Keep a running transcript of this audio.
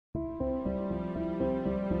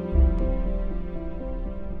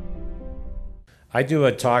I do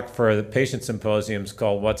a talk for the patient symposiums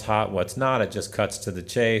called What's Hot, What's Not. It just cuts to the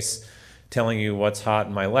chase, telling you what's hot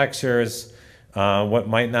in my lectures, what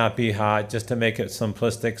might not be hot, just to make it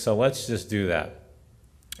simplistic. So let's just do that.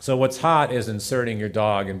 So what's hot is inserting your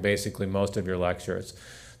dog in basically most of your lectures.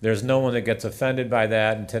 There's no one that gets offended by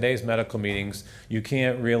that. In today's medical meetings, you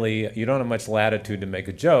don't have much latitude to make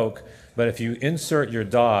a joke, but if you insert your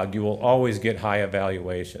dog, you will always get high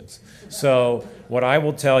evaluations. So what I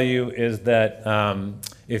will tell you is that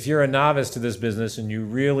if you're a novice to this business and you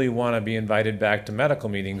really want to be invited back to medical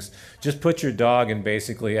meetings, just put your dog in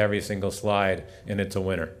basically every single slide and it's a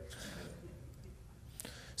winner.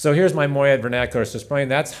 So here's my Moyad vernacular to explain.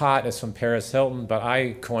 That's hot. It's from Paris Hilton, but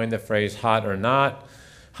I coined the phrase hot or not.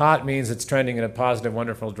 Hot means it's trending in a positive,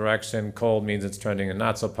 wonderful direction. Cold means it's trending in a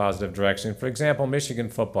not so positive direction. For example, Michigan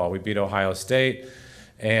football. We beat Ohio State,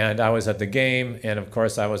 and I was at the game, and of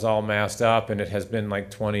course I was all masked up, and it has been like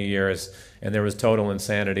 20 years, and there was total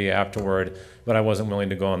insanity afterward, but I wasn't willing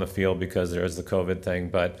to go on the field because there was the COVID thing.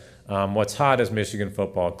 But what's hot is Michigan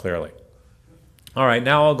football, clearly. All right,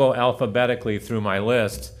 now I'll go alphabetically through my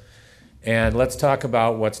list, and let's talk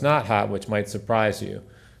about what's not hot, which might surprise you.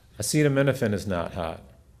 Acetaminophen is not hot.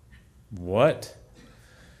 What?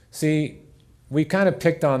 See, we kind of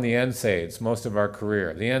picked on the NSAIDs most of our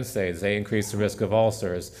career. The NSAIDs, they increase the risk of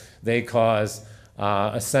ulcers. They cause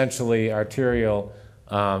essentially arterial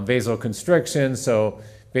vasoconstriction. So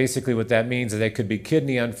basically what that means is they could be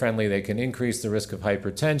kidney unfriendly. They can increase the risk of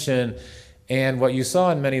hypertension. And what you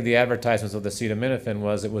saw in many of the advertisements of the acetaminophen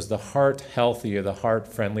was it was the heart-healthy or the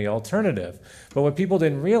heart-friendly alternative. But what people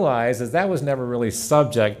didn't realize is that was never really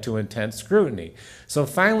subject to intense scrutiny. So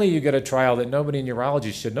finally you get a trial that nobody in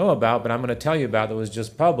urology should know about, but I'm going to tell you about, that was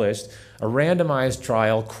just published, a randomized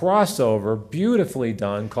trial, crossover, beautifully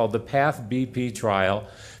done, called the PATH-BP trial,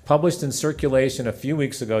 published in Circulation a few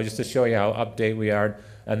weeks ago, just to show you how up-to-date we are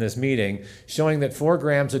on this meeting, showing that 4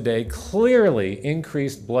 grams a day clearly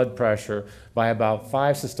increased blood pressure by about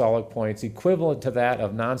 5 systolic points, equivalent to that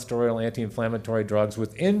of nonsteroidal anti-inflammatory drugs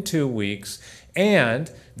within 2 weeks,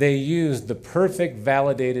 and they used the perfect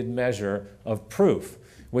validated measure of proof,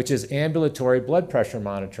 which is ambulatory blood pressure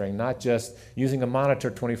monitoring, not just using a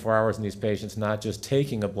monitor 24 hours in these patients, not just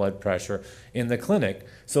taking a blood pressure in the clinic.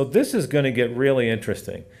 So this is going to get really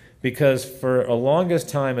interesting, because for a longest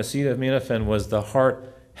time, acetaminophen was the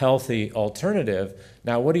heart-healthy alternative.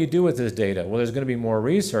 Now, what do you do with this data? Well, there's going to be more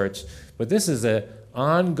research, but this is an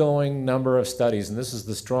ongoing number of studies, and this is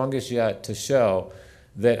the strongest yet to show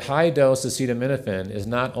that high-dose acetaminophen is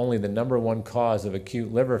not only the #1 cause of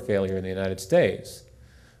acute liver failure in the United States,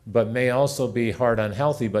 but may also be heart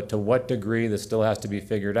unhealthy, but to what degree, this still has to be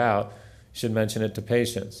figured out. Should mention it to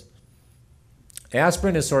patients.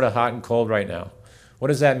 Aspirin is sort of hot and cold right now. What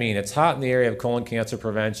does that mean? It's hot in the area of colon cancer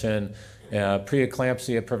prevention,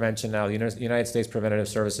 preeclampsia prevention. Now, the United States Preventive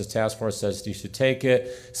Services Task Force says you should take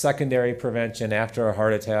it. Secondary prevention after a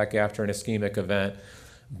heart attack, after an ischemic event.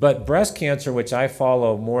 But breast cancer, which I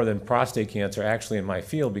follow more than prostate cancer actually in my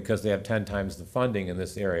field because they have 10 times the funding in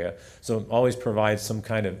this area, so it always provides some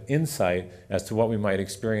kind of insight as to what we might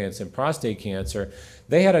experience in prostate cancer.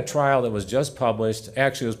 They had a trial that was just published.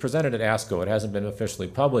 Actually, it was presented at ASCO. It hasn't been officially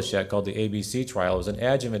published yet, called the ABC trial. It was an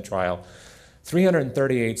adjuvant trial,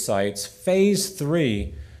 338 sites, phase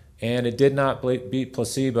 3, and it did not beat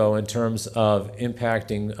placebo in terms of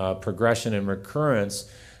impacting progression and recurrence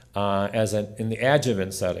in the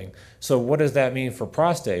adjuvant setting. So what does that mean for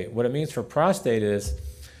prostate? What it means for prostate is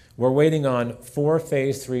we're waiting on 4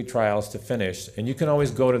 phase 3 trials to finish. And you can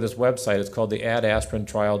always go to this website. It's called the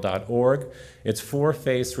adaspirintrial.org. It's 4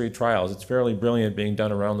 phase 3 trials. It's fairly brilliant, being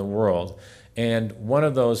done around the world. And one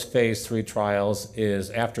of those phase 3 trials is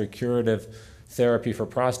after curative therapy for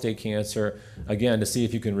prostate cancer, again, to see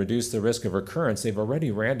if you can reduce the risk of recurrence. They've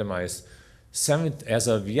already randomized, as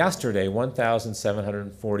of yesterday,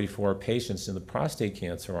 1,744 patients in the prostate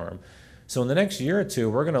cancer arm. So in the next year or two,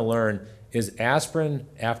 we're going to learn, is aspirin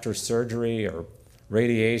after surgery or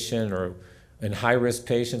radiation or in high-risk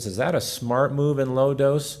patients, is that a smart move in low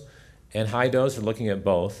dose and high dose? We're looking at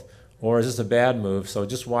both. Or is this a bad move? So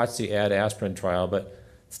just watch the aspirin trial, but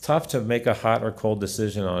it's tough to make a hot or cold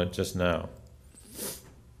decision on it just now.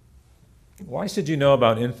 Why should you know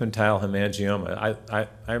about infantile hemangioma?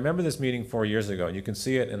 I remember this meeting 4 years ago, and you can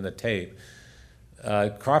see it in the tape.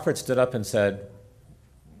 Crawford stood up and said,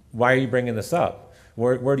 "Why are you bringing this up?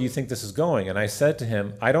 Where do you think this is going?" And I said to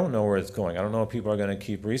him, "I don't know where it's going. I don't know if people are going to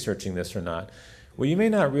keep researching this or not." What you may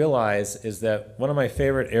not realize is that one of my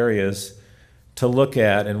favorite areas to look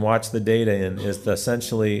at and watch the data in is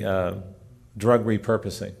essentially drug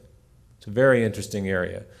repurposing. It's a very interesting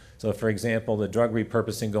area. So for example, the drug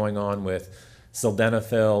repurposing going on with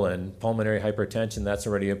sildenafil and pulmonary hypertension. That's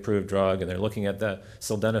already an approved drug, and they're looking at the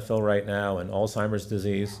sildenafil right now in Alzheimer's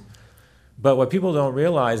disease. But what people don't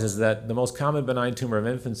realize is that the most common benign tumor of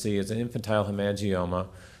infancy is an infantile hemangioma,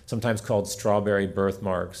 sometimes called strawberry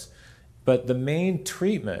birthmarks. But the main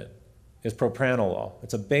treatment is propranolol.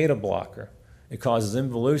 It's a beta blocker. It causes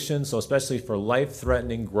involution, so especially for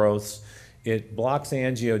life-threatening growths, it blocks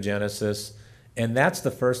angiogenesis, and that's the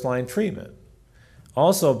first-line treatment.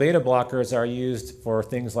 Also, beta blockers are used for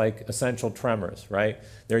things like essential tremors, right?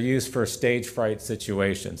 They're used for stage fright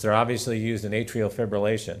situations. They're obviously used in atrial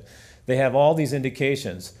fibrillation. They have all these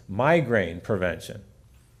indications. Migraine prevention.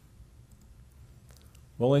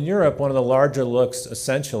 Well, in Europe, one of the larger looks,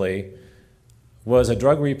 essentially, was a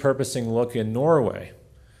drug repurposing look in Norway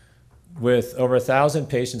with over 1,000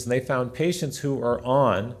 patients, and they found patients who are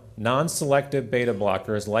on non-selective beta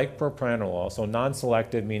blockers like propranolol, so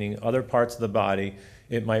non-selective meaning other parts of the body,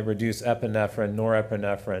 it might reduce epinephrine,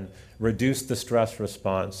 norepinephrine, reduce the stress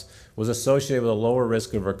response, was associated with a lower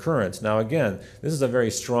risk of recurrence. Now again, this is a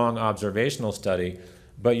very strong observational study,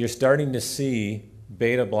 but you're starting to see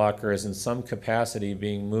beta blockers in some capacity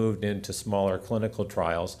being moved into smaller clinical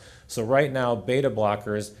trials. So right now, beta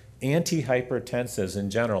blockers, antihypertensives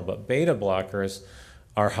in general, but beta blockers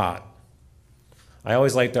are hot. I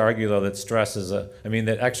always like to argue, though, that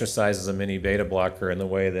that exercise is a mini beta blocker in the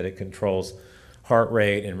way that it controls heart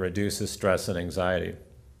rate and reduces stress and anxiety.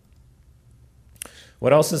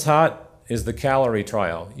 What else is hot is the calorie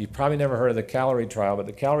trial. You've probably never heard of the calorie trial, but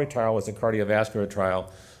the calorie trial was a cardiovascular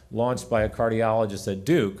trial launched by a cardiologist at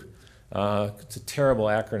Duke. It's a terrible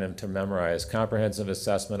acronym to memorize, Comprehensive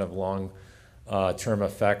Assessment of Long-Term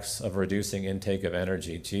Effects of Reducing Intake of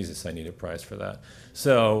Energy. Jesus, I need a prize for that.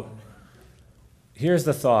 So here's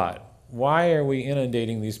the thought. Why are we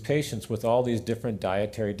inundating these patients with all these different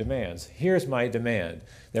dietary demands? Here's my demand,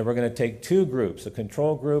 that we're going to take two groups, a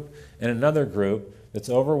control group and another group that's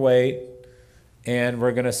overweight, and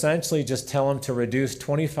we're going to essentially just tell them to reduce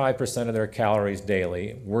 25% of their calories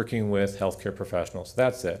daily, working with healthcare professionals.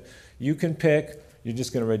 That's it. You can pick, you're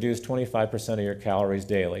just going to reduce 25% of your calories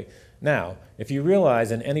daily. Now, if you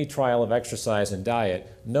realize in any trial of exercise and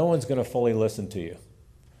diet, no one's going to fully listen to you.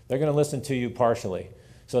 They're going to listen to you partially.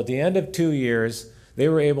 So at the end of 2 years, they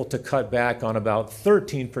were able to cut back on about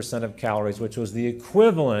 13% of calories, which was the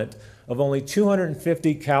equivalent of only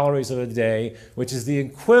 250 calories a day, which is the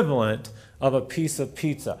equivalent of a piece of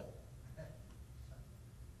pizza.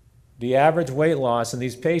 The average weight loss in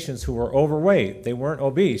these patients who were overweight, they weren't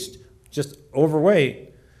obese, just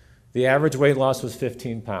overweight, the average weight loss was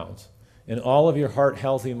 15 pounds. And all of your heart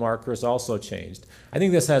healthy markers also changed. I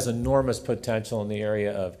think this has enormous potential in the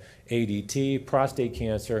area of ADT, prostate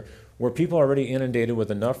cancer, where people are already inundated with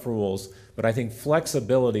enough rules, but I think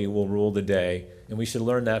flexibility will rule the day, and we should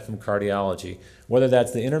learn that from cardiology. Whether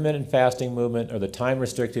that's the intermittent fasting movement or the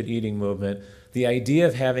time-restricted eating movement, the idea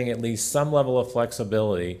of having at least some level of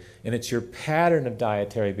flexibility, and it's your pattern of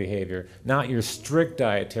dietary behavior, not your strict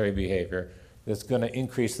dietary behavior, that's going to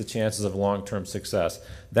increase the chances of long-term success.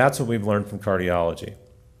 That's what we've learned from cardiology.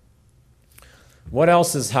 What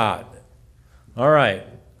else is hot? All right,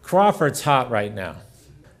 Crawford's hot right now.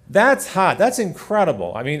 That's hot. That's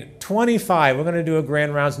incredible. I mean, 25. We're going to do a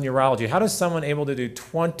grand rounds in urology. How does someone able to do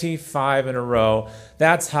 25 in a row?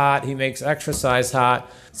 That's hot. He makes exercise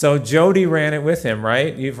hot. So Jody ran it with him,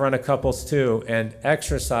 right? You've run a couples too. And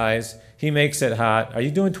exercise, he makes it hot. Are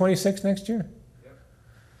you doing 26 next year? Yep.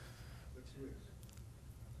 6 weeks.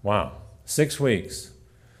 Wow. 6 weks.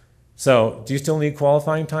 So do you still need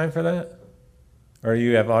qualifying time for that? Or do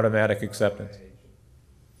you have automatic acceptance?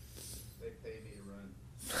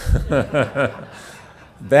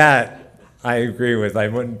 That I agree with. I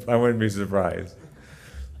wouldn't be surprised.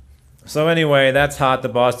 So anyway, that's hot. The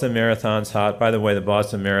Boston Marathon's hot. By the way, the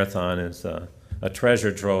Boston Marathon is a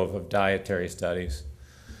treasure trove of dietary studies.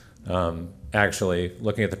 Actually,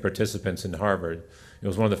 looking at the participants in Harvard, it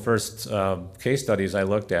was one of the first case studies I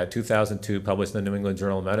looked at. 2002, published in the New England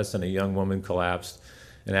Journal of Medicine, a young woman collapsed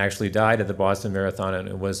and actually died at the Boston Marathon, and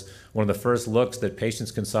it was one of the first looks that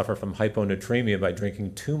patients can suffer from hyponatremia by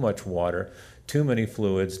drinking too much water, too many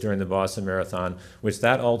fluids during the Boston Marathon, which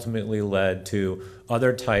that ultimately led to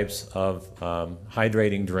other types of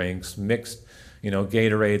hydrating drinks, mixed,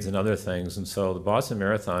 Gatorades and other things. And so the Boston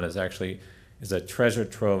Marathon is a treasure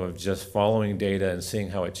trove of just following data and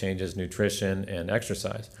seeing how it changes nutrition and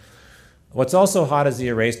exercise. What's also hot is the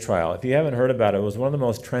ERASE trial. If you haven't heard about it, it was one of the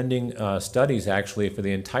most trending studies actually for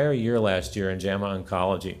the entire year last year in JAMA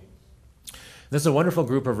Oncology. This is a wonderful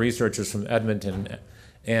group of researchers from Edmonton,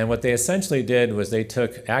 and what they essentially did was they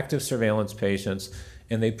took active surveillance patients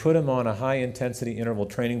and they put them on a high-intensity interval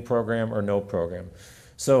training program or no program.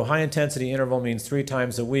 So high-intensity interval means 3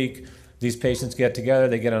 times a week. These patients get together,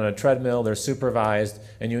 they get on a treadmill, they're supervised,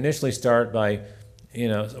 and you initially start by,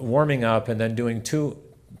 warming up and then doing 2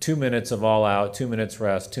 minutes of all out, 2 minutes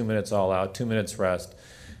rest, 2 minutes all out, 2 minutes rest.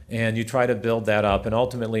 And you try to build that up, and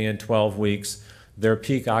ultimately in 12 weeks, their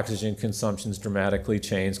peak oxygen consumptions dramatically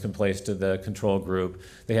changed compared to the control group.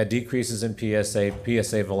 They had decreases in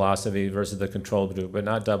PSA velocity versus the control group, but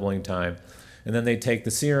not doubling time. And then they take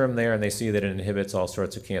the serum there and they see that it inhibits all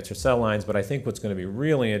sorts of cancer cell lines. But I think what's going to be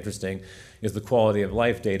really interesting is the quality of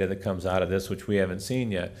life data that comes out of this, which we haven't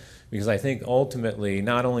seen yet. Because I think ultimately,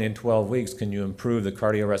 not only in 12 weeks can you improve the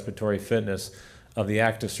cardiorespiratory fitness of the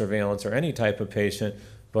active surveillance or any type of patient,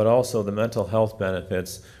 but also the mental health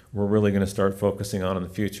benefits we're really going to start focusing on in the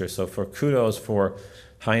future. So for kudos for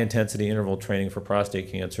high-intensity interval training for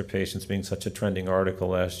prostate cancer patients being such a trending article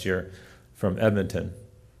last year from Edmonton.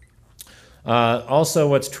 Also,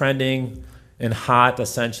 what's trending and hot,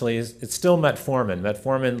 essentially, is it's still metformin.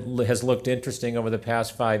 Metformin has looked interesting over the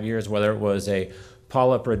past 5 years, whether it was a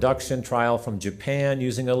polyp reduction trial from Japan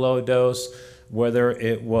using a low dose, whether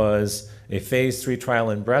it was a phase 3 trial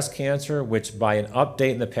in breast cancer, which by an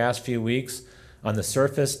update in the past few weeks on the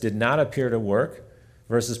surface did not appear to work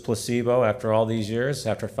versus placebo after all these years,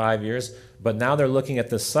 after 5 years. But now they're looking at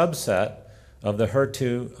the subset of the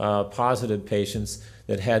HER2 positive patients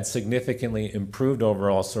that had significantly improved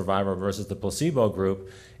overall survival versus the placebo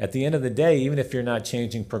group. At the end of the day, even if you're not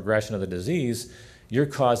changing progression of the disease, you're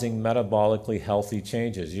causing metabolically healthy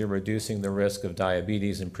changes. You're reducing the risk of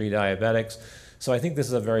diabetes and pre-diabetics. So I think this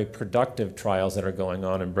is a very productive trials that are going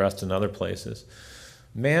on in breast and other places.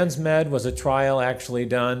 MansMed was a trial actually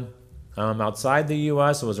done outside the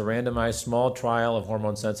US. It was a randomized small trial of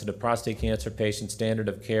hormone-sensitive prostate cancer patients, standard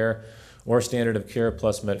of care or standard of care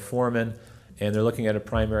plus metformin. And they're looking at a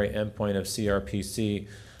primary endpoint of CRPC.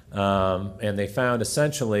 And they found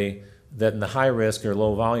essentially that in the high risk or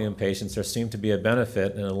low volume patients, there seemed to be a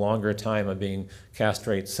benefit in a longer time of being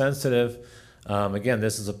castrate sensitive. Again,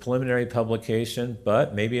 this is a preliminary publication,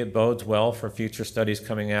 but maybe it bodes well for future studies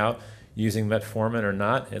coming out using metformin or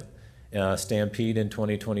not, Stampede in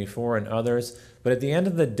 2024 and others. But at the end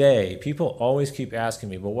of the day, people always keep asking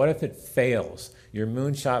me, well, what if it fails? Your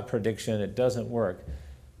moonshot prediction, it doesn't work.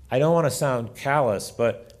 I don't want to sound callous,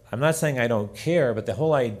 but I'm not saying I don't care, but the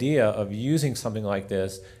whole idea of using something like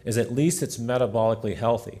this is at least it's metabolically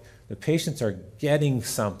healthy. The patients are getting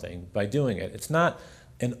something by doing it. It's not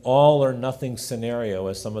an all or nothing scenario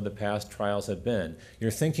as some of the past trials have been.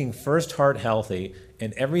 You're thinking first heart healthy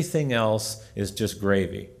and everything else is just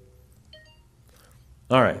gravy.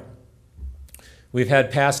 All right. We've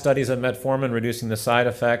had past studies of metformin reducing the side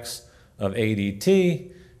effects of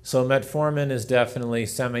ADT. So metformin is definitely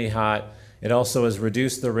semi-hot. It also has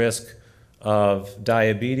reduced the risk of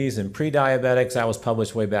diabetes and pre-diabetics. That was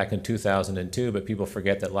published way back in 2002, but people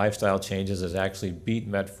forget that lifestyle changes has actually beat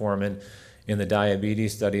metformin in the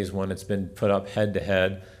diabetes studies when it's been put up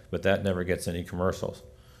head-to-head, but that never gets any commercials.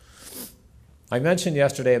 I mentioned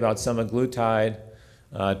yesterday about semaglutide.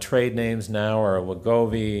 Trade names now are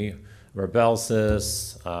Wegovy,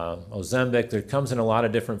 Rybelsus, Ozempic. It comes in a lot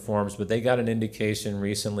of different forms, but they got an indication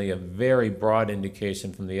recently, a very broad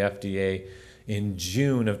indication from the FDA in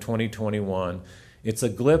June of 2021. It's a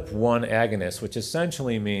GLP-1 agonist, which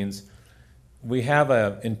essentially means we have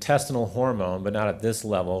an intestinal hormone, but not at this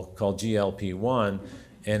level, called GLP-1,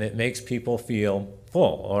 and it makes people feel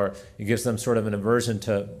full, or it gives them sort of an aversion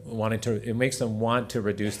to it makes them want to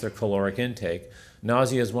reduce their caloric intake.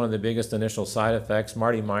 Nausea is one of the biggest initial side effects.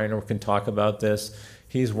 Marty Miner can talk about this.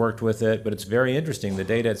 He's worked with it, but it's very interesting. The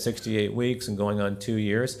data at 68 weeks and going on 2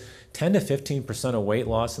 years, 10 to 15% of weight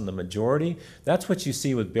loss in the majority, that's what you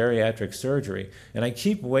see with bariatric surgery. And I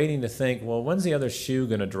keep waiting to think, well, when's the other shoe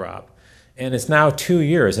going to drop? And it's now 2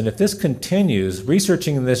 years. And if this continues,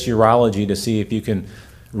 researching this urology to see if you can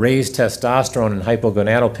raise testosterone in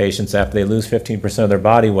hypogonadal patients after they lose 15% of their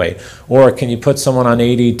body weight, or can you put someone on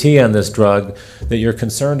ADT on this drug that you're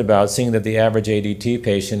concerned about, seeing that the average ADT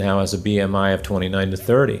patient now has a BMI of 29 to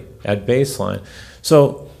 30 at baseline.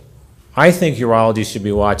 So I think urology should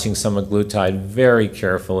be watching semaglutide very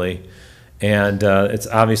carefully, and it's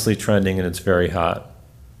obviously trending and it's very hot.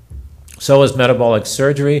 So is metabolic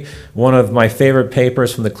surgery. One of my favorite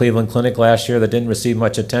papers from the Cleveland Clinic last year that didn't receive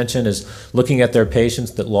much attention is looking at their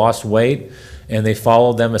patients that lost weight, and they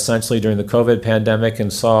followed them essentially during the COVID pandemic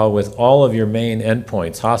and saw with all of your main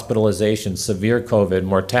endpoints, hospitalization, severe COVID,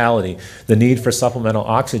 mortality, the need for supplemental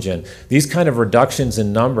oxygen, these kind of reductions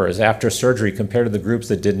in numbers after surgery compared to the groups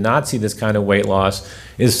that did not see this kind of weight loss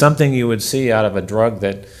is something you would see out of a drug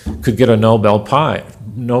that could get a Nobel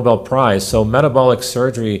Prize. So metabolic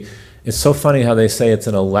surgery, it's so funny how they say it's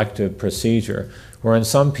an elective procedure, where in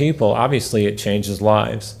some people, obviously, it changes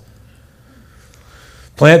lives.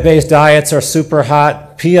 Plant-based diets are super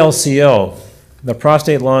hot. PLCO, the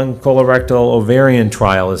prostate, lung, colorectal, ovarian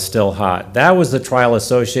trial is still hot. That was the trial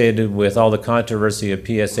associated with all the controversy of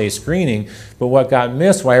PSA screening, but what got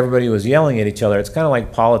missed while everybody was yelling at each other, it's kind of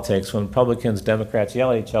like politics. When Republicans, Democrats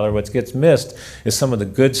yell at each other, what gets missed is some of the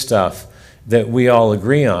good stuff that we all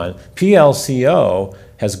agree on. PLCO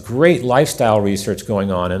has great lifestyle research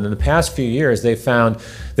going on, and in the past few years they found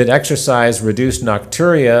that exercise reduced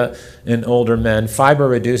nocturia in older men, fiber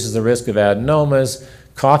reduces the risk of adenomas,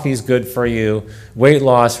 coffee is good for you, weight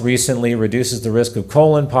loss recently reduces the risk of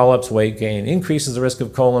colon polyps, weight gain increases the risk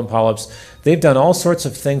of colon polyps. They've done all sorts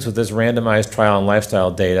of things with this randomized trial and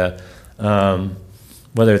lifestyle data,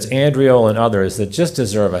 whether it's Andriol and others, that just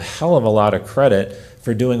deserve a hell of a lot of credit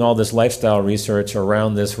for doing all this lifestyle research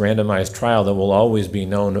around this randomized trial that will always be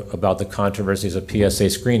known about the controversies of PSA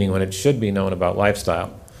screening when it should be known about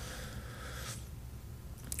lifestyle.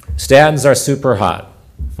 Statins are super hot.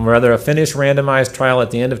 Rather, a finished randomized trial at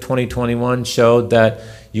the end of 2021 showed that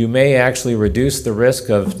you may actually reduce the risk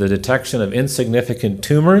of the detection of insignificant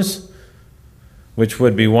tumors, which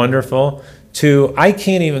would be wonderful. I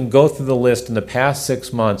can't even go through the list in the past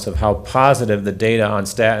 6 months of how positive the data on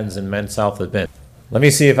statins in Men's Health have been. Let me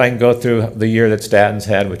see if I can go through the year that statins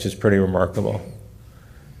had, which is pretty remarkable.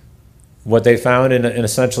 What they found in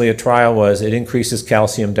essentially a trial was it increases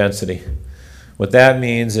calcium density. What that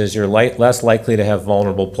means is you're less likely to have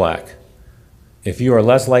vulnerable plaque. If you are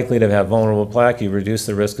less likely to have vulnerable plaque, you reduce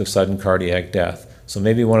the risk of sudden cardiac death. So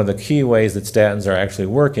maybe one of the key ways that statins are actually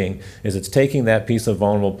working is it's taking that piece of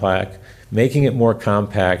vulnerable plaque, making it more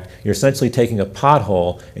compact. You're essentially taking a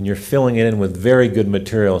pothole and you're filling it in with very good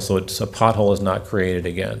material so a pothole is not created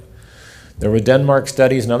again. There were Denmark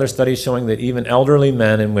studies and other studies showing that even elderly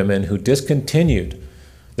men and women who discontinued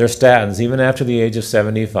their statins even after the age of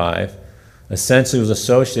 75 essentially was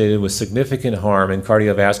associated with significant harm in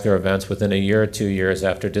cardiovascular events within a year or 2 years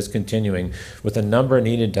after discontinuing, with a number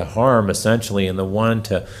needed to harm essentially in the 1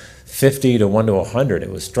 to 50 to 1 to 100.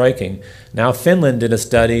 It was striking. Now Finland did a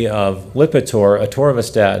study of Lipitor,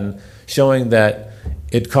 atorvastatin, showing that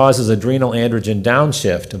it causes adrenal androgen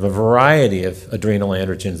downshift of a variety of adrenal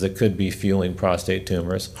androgens that could be fueling prostate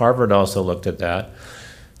tumors. Harvard also looked at that.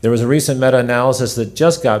 There was a recent meta-analysis that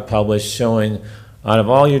just got published showing out of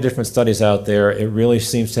all your different studies out there, it really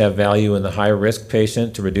seems to have value in the high-risk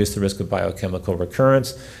patient to reduce the risk of biochemical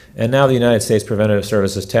recurrence. And now the United States Preventive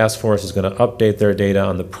Services Task Force is going to update their data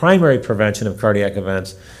on the primary prevention of cardiac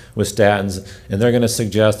events with statins, and they're going to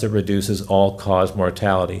suggest it reduces all-cause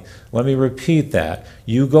mortality. Let me repeat that.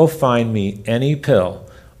 You go find me any pill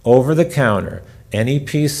over the counter, any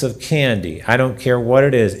piece of candy, I don't care what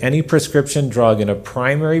it is, any prescription drug in a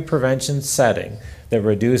primary prevention setting that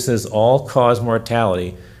reduces all-cause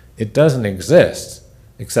mortality, it doesn't exist,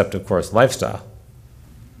 except, of course, lifestyle.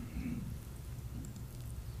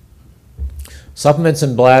 Supplements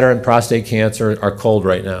in bladder and prostate cancer are cold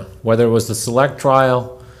right now. Whether it was the SELECT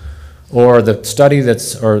trial or the study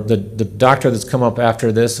or the doctor that's come up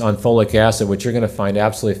after this on folic acid, which you're going to find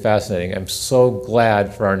absolutely fascinating. I'm so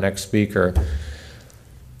glad for our next speaker.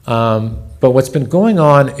 But what's been going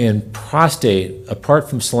on in prostate, apart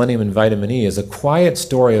from selenium and vitamin E, is a quiet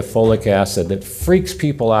story of folic acid that freaks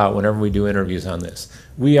people out whenever we do interviews on this.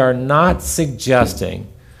 We are not suggesting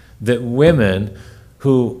that women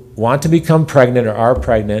who want to become pregnant or are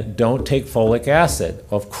pregnant don't take folic acid.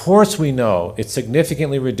 Of course we know it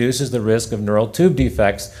significantly reduces the risk of neural tube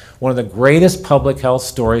defects, one of the greatest public health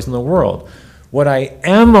stories in the world. What I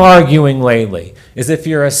am arguing lately is if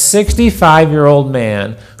you're a 65-year-old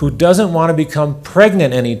man who doesn't want to become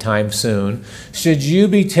pregnant anytime soon, should you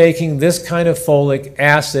be taking this kind of folic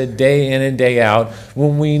acid day in and day out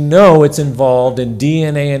when we know it's involved in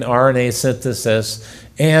DNA and RNA synthesis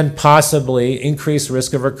and possibly increased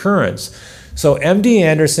risk of recurrence? So MD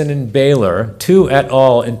Anderson and Baylor, 2 et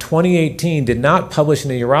al. In 2018 did not publish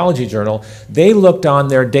in a urology journal. They looked on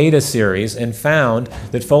their data series and found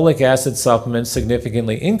that folic acid supplements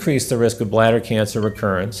significantly increase the risk of bladder cancer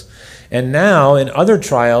recurrence. And now in other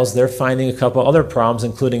trials, they're finding a couple other problems,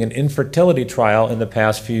 including an infertility trial in the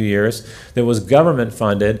past few years that was government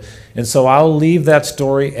funded. And so I'll leave that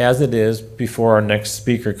story as it is before our next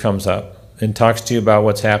speaker comes up and talks to you about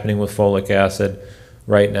what's happening with folic acid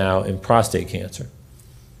right now in prostate cancer.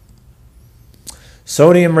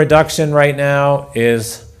 Sodium reduction right now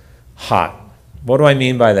is hot. What do I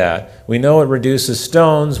mean by that? We know it reduces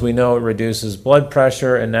stones, we know it reduces blood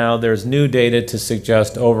pressure, and now there's new data to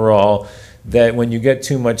suggest overall that when you get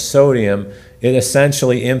too much sodium, it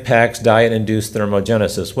essentially impacts diet-induced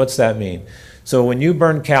thermogenesis. What's that mean? So when you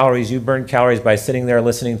burn calories by sitting there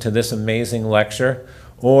listening to this amazing lecture,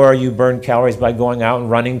 or you burn calories by going out and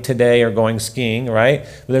running today or going skiing, right?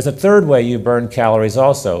 But there's a third way you burn calories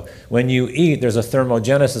also. When you eat, there's a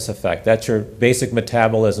thermogenesis effect. That's your basic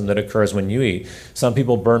metabolism that occurs when you eat. Some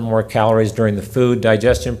people burn more calories during the food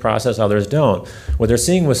digestion process, others don't. What they're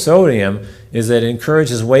seeing with sodium is that it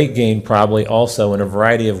encourages weight gain probably also in a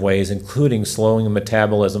variety of ways, including slowing the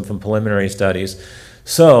metabolism from preliminary studies.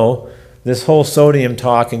 So this whole sodium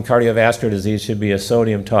talk in cardiovascular disease should be a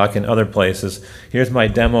sodium talk in other places. Here's my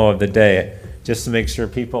demo of the day, just to make sure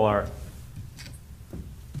people are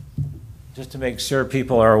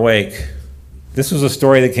awake. This was a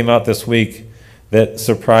story that came out this week that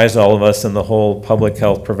surprised all of us in the whole public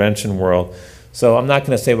health prevention world. So I'm not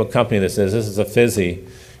going to say what company this is. This is a fizzy.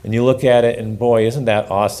 And you look at it and boy, isn't that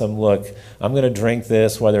awesome? Look, I'm going to drink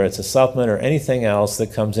this, whether it's a supplement or anything else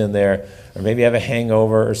that comes in there, or maybe I have a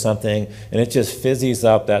hangover or something, and it just fizzies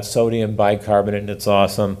up that sodium bicarbonate, and it's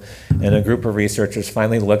awesome. And a group of researchers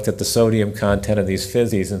finally looked at the sodium content of these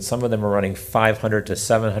fizzies, and some of them are running 500 to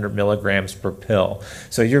 700 milligrams per pill.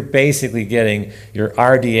 So you're basically getting your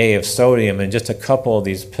RDA of sodium in just a couple of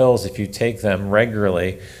these pills if you take them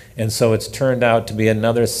regularly. And so it's turned out to be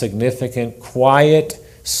another significant, quiet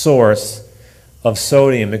source of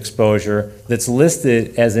sodium exposure that's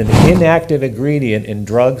listed as an inactive ingredient in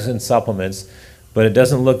drugs and supplements, but it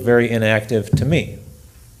doesn't look very inactive to me.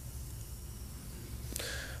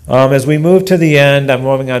 As we move to the end, I'm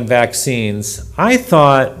moving on vaccines. I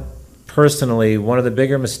thought, personally, one of the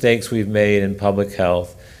bigger mistakes we've made in public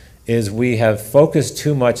health is we have focused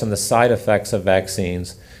too much on the side effects of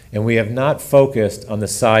vaccines, and we have not focused on the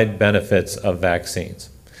side benefits of vaccines.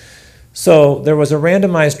 So there was a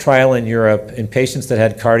randomized trial in Europe in patients that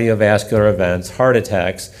had cardiovascular events, heart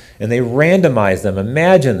attacks, and they randomized them.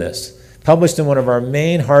 Imagine this, published in one of our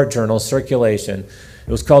main heart journals, Circulation.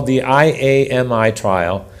 It was called the IAMI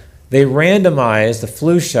trial. They randomized the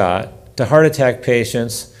flu shot to heart attack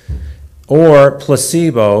patients or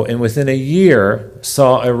placebo, and within a year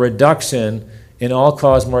saw a reduction in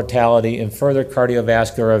all-cause mortality and further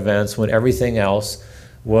cardiovascular events when everything else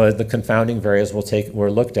was the confounding variables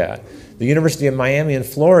were looked at. The University of Miami in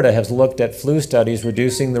Florida has looked at flu studies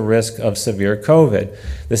reducing the risk of severe COVID.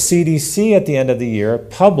 The CDC at the end of the year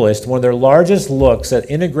published one of their largest looks at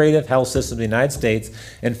integrative health systems in the United States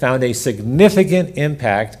and found a significant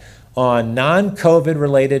impact on non-COVID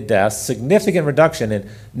related deaths, significant reduction in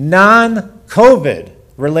non-COVID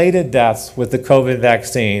related deaths with the COVID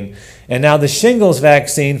vaccine. And now the shingles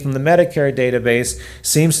vaccine from the Medicare database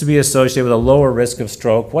seems to be associated with a lower risk of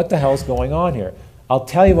stroke. What the hell's going on here? I'll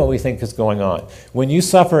tell you what we think is going on. When you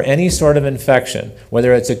suffer any sort of infection,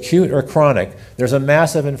 whether it's acute or chronic, there's a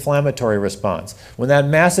massive inflammatory response. When that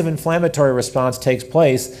massive inflammatory response takes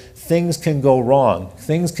place, things can go wrong.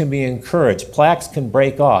 Things can be encouraged. Plaques can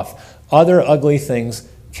break off. Other ugly things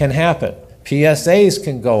can happen. PSAs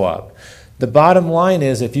can go up. The bottom line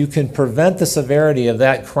is, if you can prevent the severity of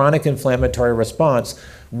that chronic inflammatory response,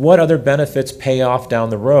 what other benefits pay off down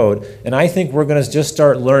the road? And I think we're going to just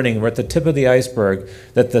start learning, we're at the tip of the iceberg,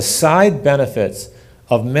 that the side benefits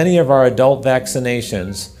of many of our adult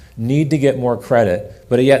vaccinations need to get more credit.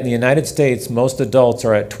 But yet in the United States, most adults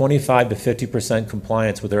are at 25 to 50%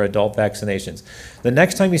 compliance with their adult vaccinations. The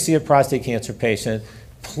next time you see a prostate cancer patient,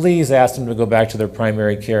 please ask them to go back to their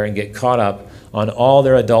primary care and get caught up on all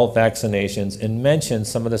their adult vaccinations and mention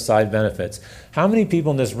some of the side benefits. How many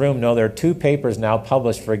people in this room know there are 2 papers now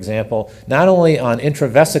published, for example, not only on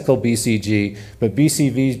intravesical BCG, but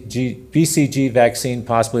BCG vaccine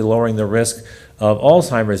possibly lowering the risk of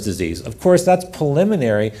Alzheimer's disease? Of course, that's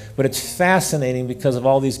preliminary, but it's fascinating because of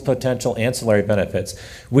all these potential ancillary benefits.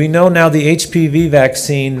 We know now the HPV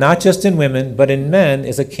vaccine, not just in women, but in men,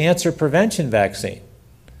 is a cancer prevention vaccine.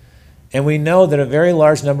 And we know that a very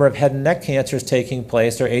large number of head and neck cancers taking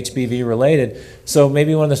place are HPV related. So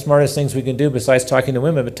maybe one of the smartest things we can do, besides talking to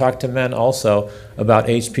women, but talk to men also about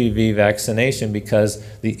HPV vaccination, because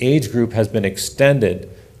the age group has been extended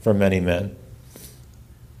for many men.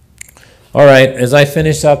 All right, as I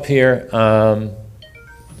finish up here,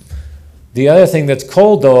 The other thing that's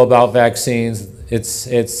cold, though, about vaccines,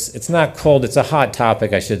 it's not cold, it's a hot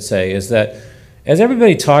topic, I should say, is that as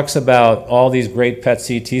everybody talks about all these great PET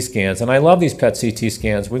CT scans, and I love these PET CT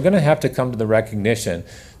scans, we're going to have to come to the recognition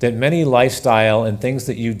that many lifestyle and things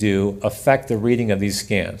that you do affect the reading of these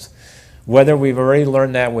scans. Whether we've already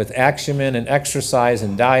learned that with acumen and exercise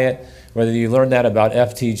and diet, whether you learn that about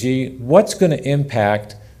FTG, what's going to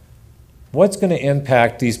impact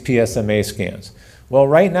these PSMA scans? Well,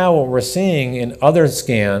 right now what we're seeing in other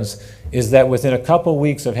scans is that within a couple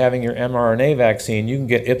weeks of having your mRNA vaccine, you can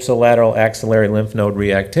get ipsilateral axillary lymph node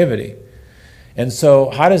reactivity. And so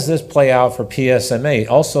how does this play out for PSMA?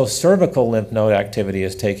 Also, cervical lymph node activity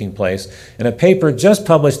is taking place. And a paper just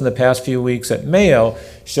published in the past few weeks at Mayo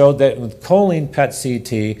showed that with choline PET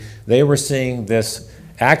CT, they were seeing this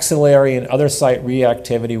axillary and other site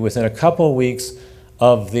reactivity within a couple weeks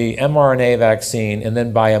of the mRNA vaccine, and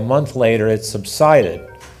then by a month later it subsided.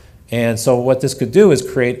 And so what this could do is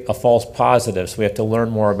create a false positive, so we have to learn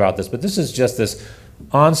more about this. But this is just this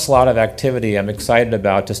onslaught of activity I'm excited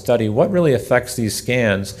about to study what really affects these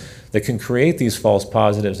scans that can create these false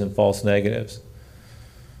positives and false negatives.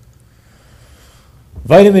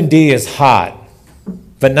 Vitamin D is hot,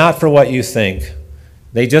 but not for what you think.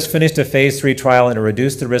 They just finished a phase 3 trial and it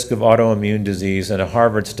reduced the risk of autoimmune disease in a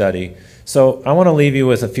Harvard study. So I want to leave you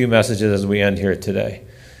with a few messages as we end here today.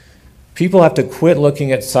 People have to quit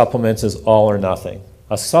looking at supplements as all or nothing.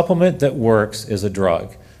 A supplement that works is a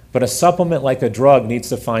drug, but a supplement like a drug needs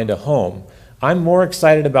to find a home. I'm more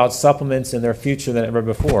excited about supplements in their future than ever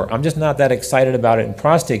before. I'm just not that excited about it in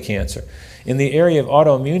prostate cancer. In the area of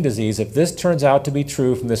autoimmune disease, if this turns out to be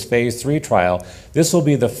true from this phase 3 trial, this will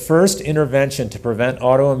be the first intervention to prevent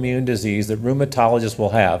autoimmune disease that rheumatologists will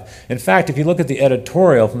have. In fact, if you look at the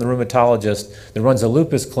editorial from the rheumatologist that runs a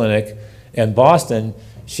lupus clinic in Boston,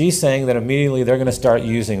 she's saying that immediately they're going to start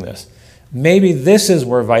using this. Maybe this is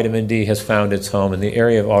where vitamin D has found its home, in the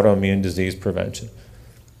area of autoimmune disease prevention.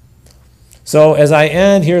 So as I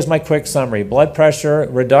end, here's my quick summary. Blood pressure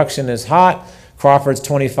reduction is hot. Crawford's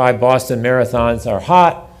 25 Boston marathons are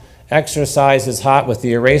hot. Exercise is hot with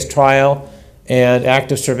the ERASE trial and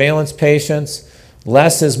active surveillance patients.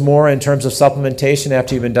 Less is more in terms of supplementation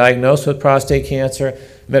after you've been diagnosed with prostate cancer.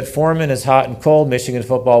 Metformin is hot and cold. Michigan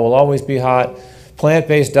football will always be hot.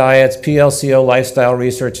 Plant-based diets, PLCO lifestyle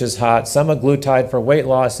research is hot. Semaglutide for weight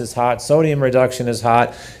loss is hot. Sodium reduction is hot.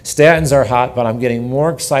 Statins are hot, but I'm getting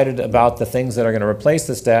more excited about the things that are going to replace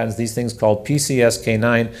the statins, these things called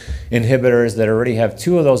PCSK9 inhibitors that already have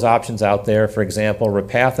 2 of those options out there. For example,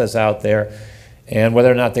 Repatha is out there. And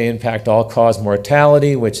whether or not they impact all-cause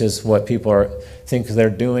mortality, which is what people think they're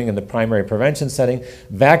doing in the primary prevention setting.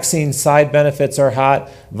 Vaccine side benefits are hot.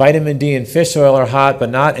 Vitamin D and fish oil are hot, but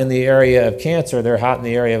not in the area of cancer. They're hot in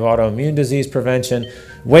the area of autoimmune disease prevention.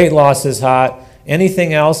 Weight loss is hot.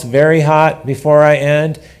 Anything else very hot before I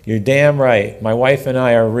end? You're damn right. My wife and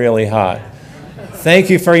I are really hot. Thank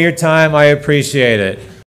you for your time. I appreciate it.